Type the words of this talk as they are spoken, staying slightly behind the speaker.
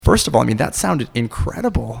first of all, I mean, that sounded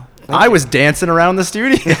incredible. I was dancing around the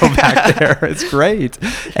studio back there. It's great.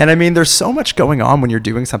 And I mean, there's so much going on when you're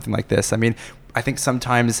doing something like this. I mean, I think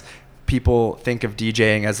sometimes people think of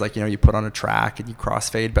DJing as like, you put on a track and you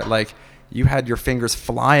crossfade, but like you had your fingers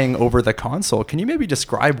flying over the console. Can you maybe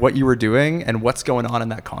describe what you were doing and what's going on in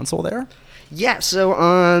that console there? Yeah, so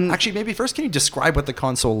actually, maybe first, can you describe what the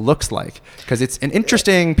console looks like? Because it's an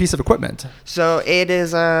interesting piece of equipment. So it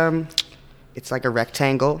is it's like a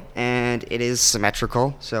rectangle, and it is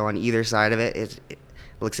symmetrical. So on either side of it, it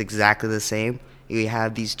looks exactly the same. You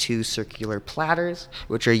have these two circular platters,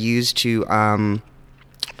 which are used to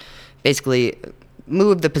basically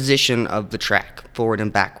move the position of the track forward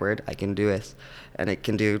and backward. I can do it, and it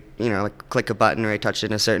can do, like click a button or I touch it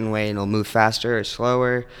in a certain way, and it'll move faster or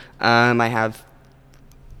slower. I have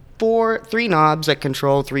three knobs that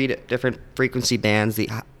control three different frequency bands.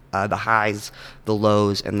 The highs, the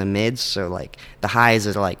lows, and the mids. So like the highs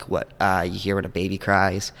are like what you hear when a baby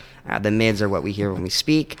cries. The mids are what we hear when we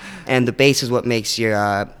speak, and the bass is what makes you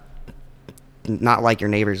not like your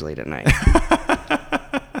neighbors late at night.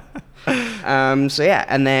 So yeah,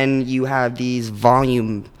 and then you have these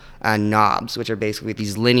volume knobs, which are basically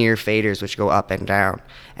these linear faders which go up and down,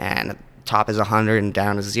 and top is 100 and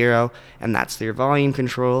down is 0, and that's your volume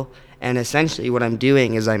control. And essentially what I'm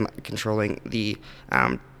doing is I'm controlling the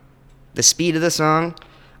speed of the song,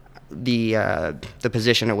 the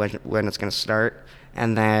position of when it's going to start,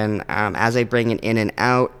 and then as I bring it in and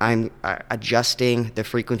out, I'm adjusting the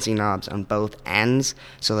frequency knobs on both ends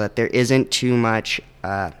so that there isn't too much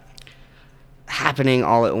happening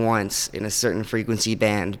all at once in a certain frequency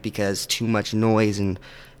band, because too much noise in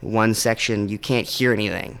one section, you can't hear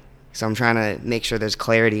anything. So I'm trying to make sure there's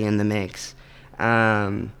clarity in the mix.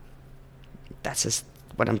 That's just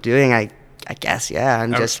what I'm doing, I guess. Yeah,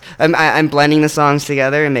 I'm blending the songs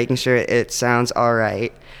together and making sure it sounds all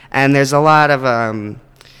right. And there's a lot of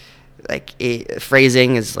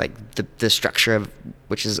phrasing is like the structure of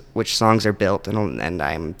which songs are built, and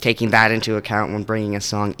I'm taking that into account when bringing a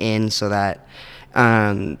song in, so that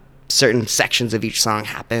certain sections of each song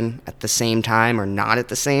happen at the same time or not at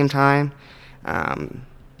the same time.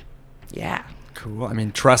 Yeah. Cool. I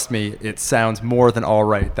mean, trust me, it sounds more than all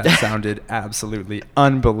right. That sounded absolutely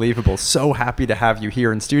unbelievable. So happy to have you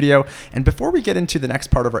here in studio. And before we get into the next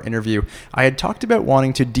part of our interview, I had talked about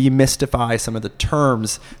wanting to demystify some of the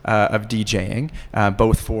terms of DJing,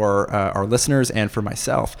 both for our listeners and for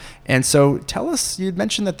myself. And so tell us, you'd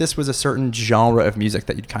mentioned that this was a certain genre of music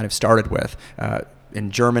that you'd kind of started with in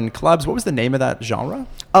German clubs. What was the name of that genre?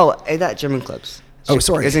 Oh, that German clubs. Oh,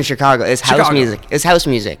 sorry. It's in Chicago. It's house music. It's house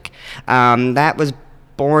music. That was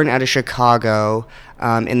born out of Chicago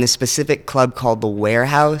in the specific club called the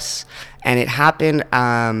Warehouse, and it happened,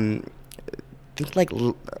 I think, like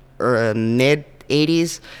mid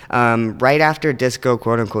 80s, right after disco,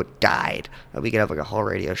 quote unquote, died. We could have like a whole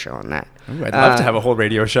radio show on that. Ooh, I'd love to have a whole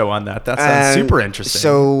radio show on that. That sounds super interesting.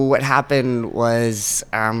 So what happened was,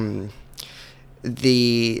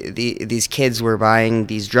 these kids were buying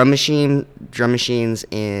these drum machines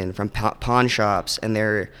from pawn shops, and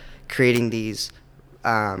they're creating these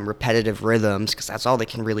repetitive rhythms because that's all they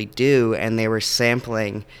can really do, and they were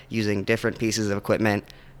sampling using different pieces of equipment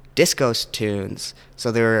disco tunes.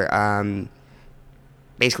 So they were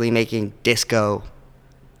basically making disco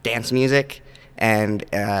dance music, and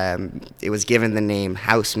it was given the name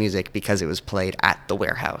house music because it was played at the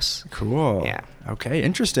Warehouse. Cool. Yeah. Okay,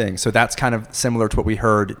 interesting. So that's kind of similar to what we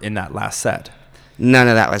heard in that last set. None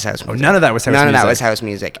of that was house music. Oh, none of that was house music. None of that was house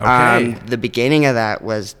music. Okay. The beginning of that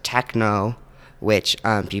was techno, which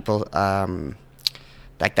people,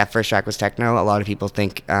 like that first track was techno. A lot of people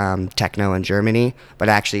think techno in Germany, but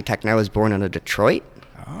actually techno was born out of Detroit.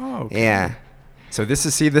 Oh, okay. Yeah. So this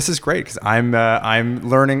is great because I'm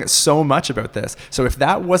learning so much about this. So if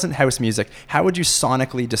that wasn't house music, how would you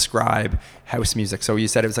sonically describe house music? So you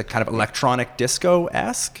said it was like kind of electronic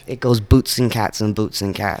disco-esque? It goes boots and cats and boots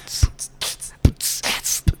and cats. Boots,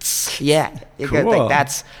 cats, boots. Yeah. Cool.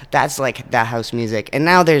 Like that's like that house music. And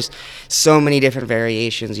now there's so many different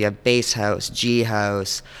variations. You have bass house, G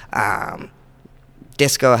house,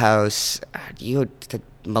 disco house,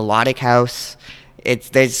 melodic house.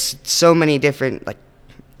 There's so many different, like,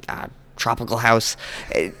 tropical house.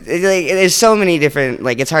 There's so many different,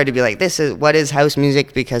 like, it's hard to be like, what is house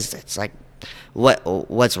music, because it's like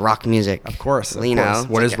what's rock music. Of course. You know,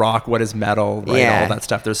 what is rock? What is metal? Right, Yeah. all that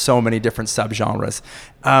stuff. There's so many different subgenres.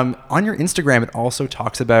 On your Instagram, it also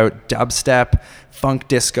talks about dubstep, funk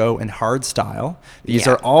disco, and hardstyle. These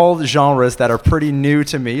Yeah. are all genres that are pretty new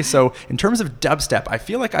to me. So in terms of dubstep, I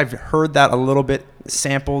feel like I've heard that a little bit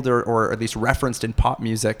sampled or at least referenced in pop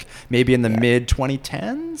music, maybe in the mid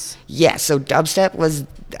 2010s. Yeah, so dubstep was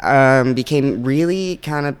became really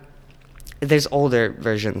kind of. There's older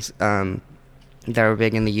versions that were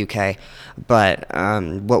big in the UK, but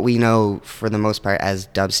what we know for the most part as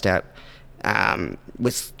dubstep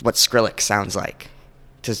was what Skrillex sounds like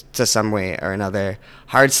to some way or another.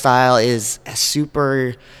 Hardstyle is a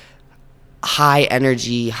super high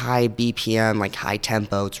energy, high BPM, like high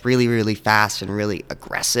tempo. It's really, really fast and really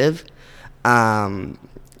aggressive.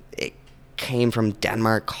 It came from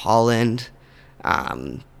Denmark, Holland.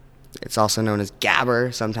 It's also known as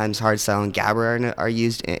gabber. Sometimes hardstyle and gabber are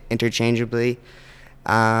used interchangeably.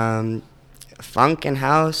 Funk and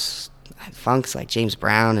house. Funk's like James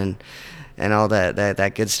Brown and all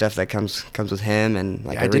that good stuff that comes with him, and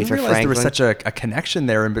like I didn't Aretha realize there was Franklin. such a connection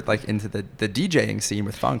there, and like into the DJing scene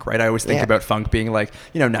with funk, right? I always think Yeah. about funk being like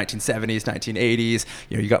 1970s, 1980s.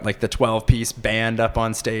 You got like the 12-piece band up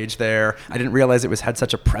on stage there. I didn't realize it had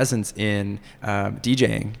such a presence in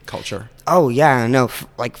DJing culture. Oh yeah, no,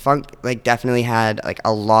 like funk like definitely had like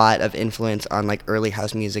a lot of influence on like early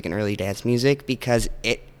house music and early dance music, because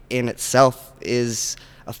it in itself is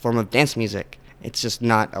a form of dance music. It's just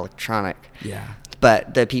not electronic. Yeah.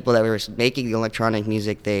 But the people that were making the electronic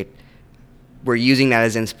music, they were using that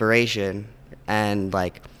as inspiration, and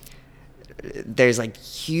like there's like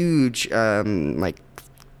huge like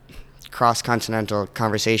cross-continental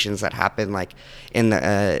conversations that happen like in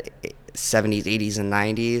the 70s, 80s, and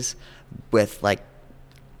 90s with like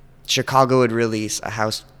Chicago would release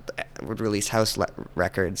house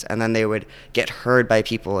records, and then they would get heard by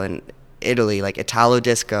people in Italy, like Italo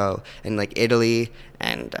disco, and like Italy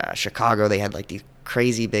and Chicago. They had like these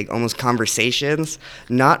crazy big almost conversations,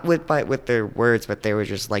 not with their words, but they were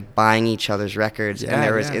just like buying each other's records, and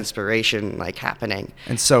there was inspiration like happening.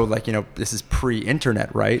 And so like this is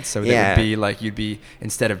pre-internet, right? So there Yeah. would be like you'd be,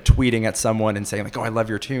 instead of tweeting at someone and saying like, oh, I love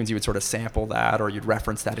your tunes, you would sort of sample that, or you'd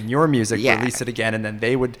reference that in your music, Yeah. release it again, and then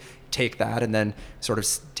they would take that and then sort of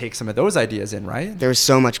take some of those ideas in, right? There was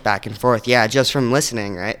so much back and forth, just from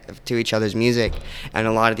listening, right, to each other's music. And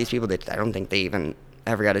a lot of these people, I don't think they even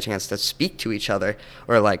ever got a chance to speak to each other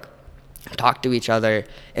or like talk to each other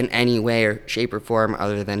in any way or shape or form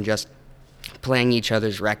other than just playing each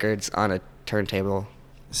other's records on a turntable.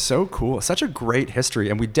 So cool. Such a great history.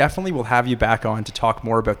 And we definitely will have you back on to talk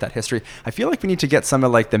more about that history. I feel like we need to get some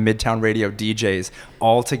of like the Midtown Radio DJs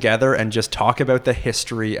all together and just talk about the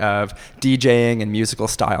history of DJing and musical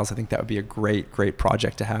styles. I think that would be a great, great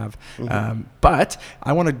project to have. Mm-hmm. But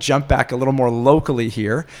I want to jump back a little more locally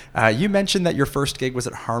here. You mentioned that your first gig was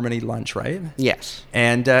at Harmony Lunch, right? Yes.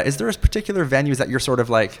 And is there a particular venues that you're sort of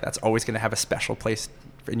like, that's always going to have a special place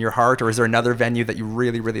in your heart, or is there another venue that you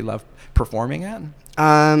really, really love performing at?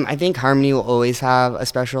 I think Harmony will always have a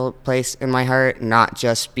special place in my heart, not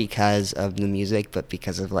just because of the music, but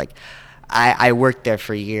because of like, I worked there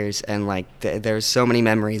for years, and like there's so many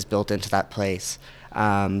memories built into that place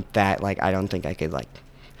that like I don't think I could like.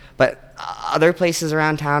 But other places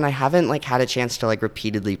around town, I haven't like had a chance to like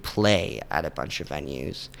repeatedly play at a bunch of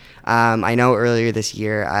venues. I know earlier this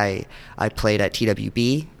year I played at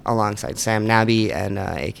TWB alongside Sam Nabby and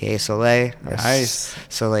aka Slayla. Nice.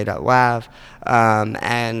 Slayla.wav.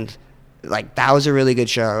 And like that was a really good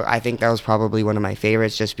show. I think that was probably one of my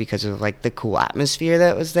favorites just because of like the cool atmosphere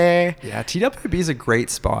that was there. Yeah, TWB is a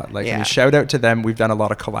great spot. Like, Yeah. shout out to them. We've done a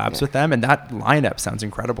lot of collabs with them, and that lineup sounds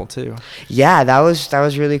incredible too. Yeah, that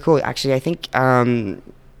was really cool. Actually, I think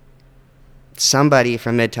somebody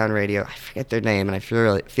from Midtown Radio, I forget their name, and I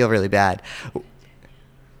feel really bad.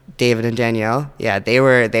 David and Danielle, yeah, they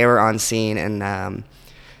were on scene, and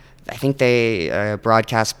I think they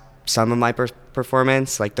broadcast some of my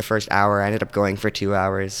performance. Like the first hour, I ended up going for 2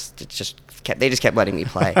 hours. They just kept letting me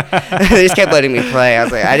play. They just kept letting me play. I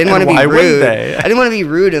was like, I didn't want to be Why wouldn't rude. they? I didn't want to be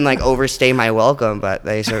rude and like overstay my welcome, but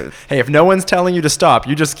they sort of. Hey, if no one's telling you to stop,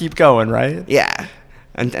 you just keep going, right? Yeah,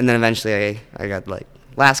 and then eventually I got like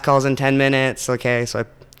last calls in 10 minutes. Okay, so I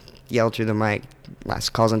yelled through the mic,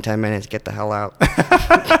 last calls in 10 minutes, get the hell out.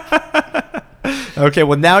 Okay,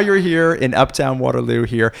 well now you're here in Uptown Waterloo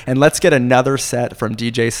here, and let's get another set from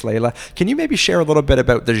DJ Slayla. Can you maybe share a little bit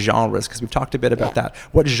about the genres, because we've talked a bit about that.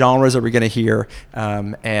 What genres are we going to hear,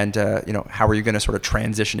 and how are you going to sort of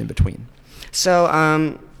transition in between?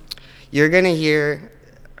 So you're gonna hear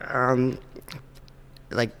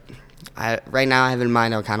like Right now I have in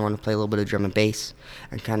mind I kind of want to play a little bit of drum and bass.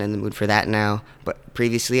 I'm kind of in the mood for that now. But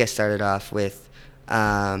previously I started off with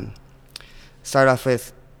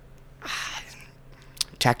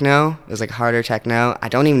techno. It was like harder techno. I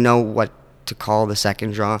don't even know what to call the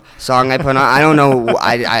second song I put on. I don't know.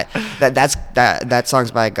 That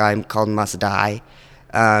song's by a guy called Must Die.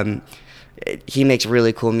 He makes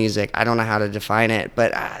really cool music. I don't know how to define it,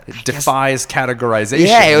 but it defies categorization.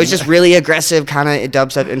 Yeah, it was just really aggressive, kind of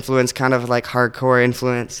dubstep influence, kind of like hardcore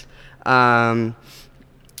influence.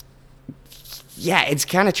 Yeah, it's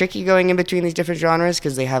kind of tricky going in between these different genres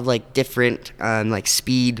because they have like different like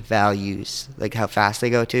speed values, like how fast they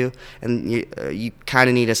go to, and you kind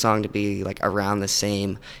of need a song to be like around the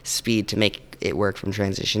same speed to make it work from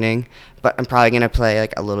transitioning. But I'm probably gonna play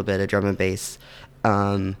like a little bit of drum and bass.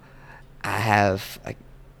 I have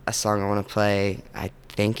a song I want to play. I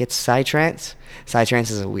think it's Psytrance.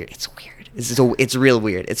 Psytrance is It's weird. It's real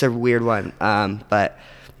weird. It's a weird one. But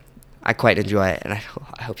I quite enjoy it, and I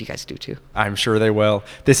hope you guys do too. I'm sure they will.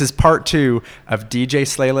 This is part 2 of DJ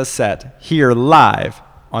Slayla's set here live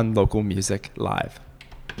on Local Music Live.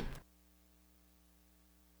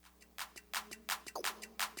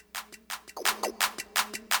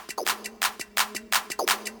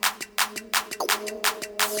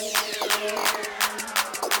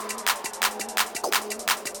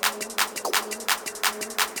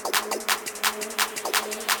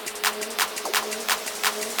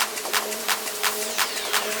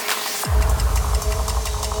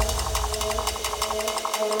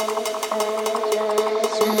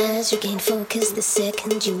 As you gain focus the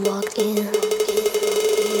second you walked in.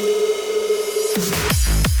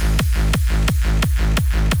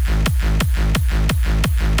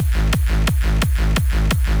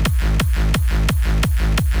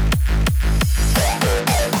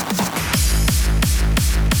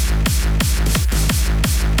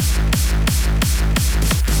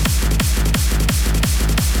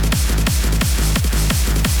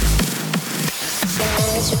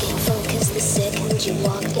 As you gain focus the second you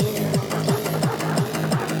walked in.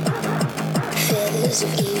 Feathers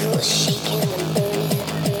of evil shaking and burning.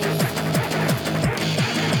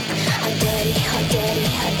 How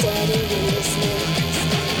daddy, you're listening.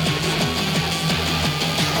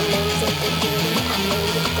 I know that the beauty, I know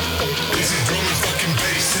that the faking. Is it drum and fucking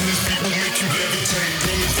bass and this beat will make you levitate?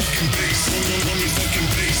 Drum and fucking bass, drum and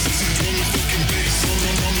fucking bass. Is it drum and fucking bass, drum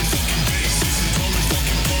and fucking bass? Is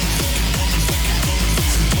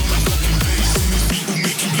it drum and fucking bass and this beat will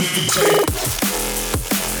make you levitate?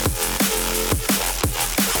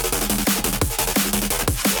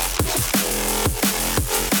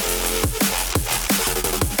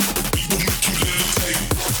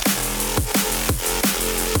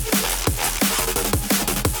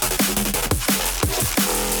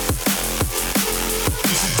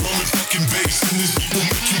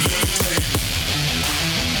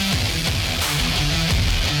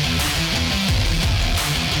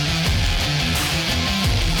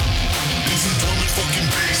 This is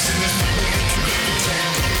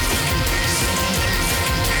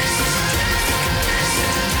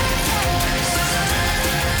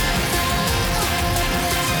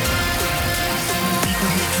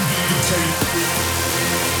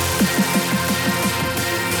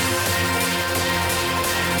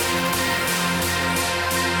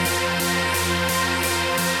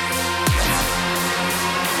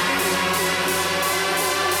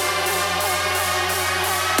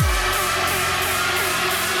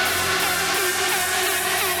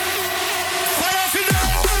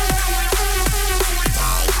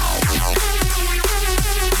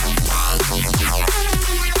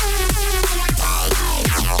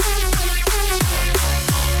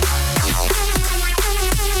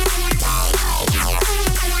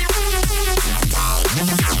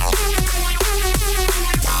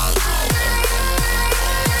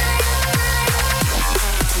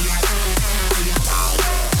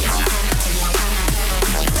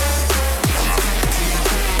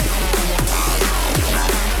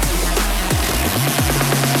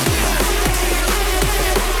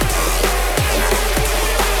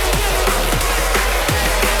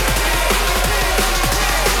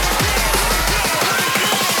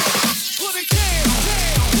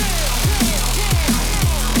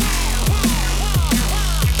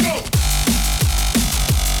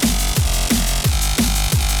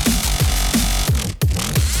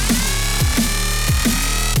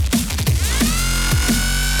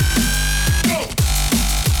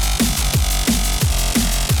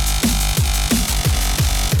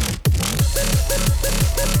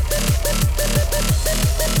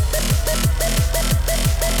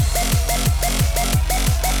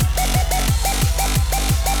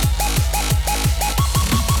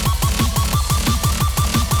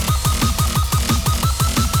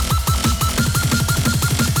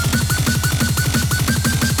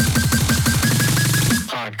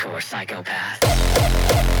psychopath.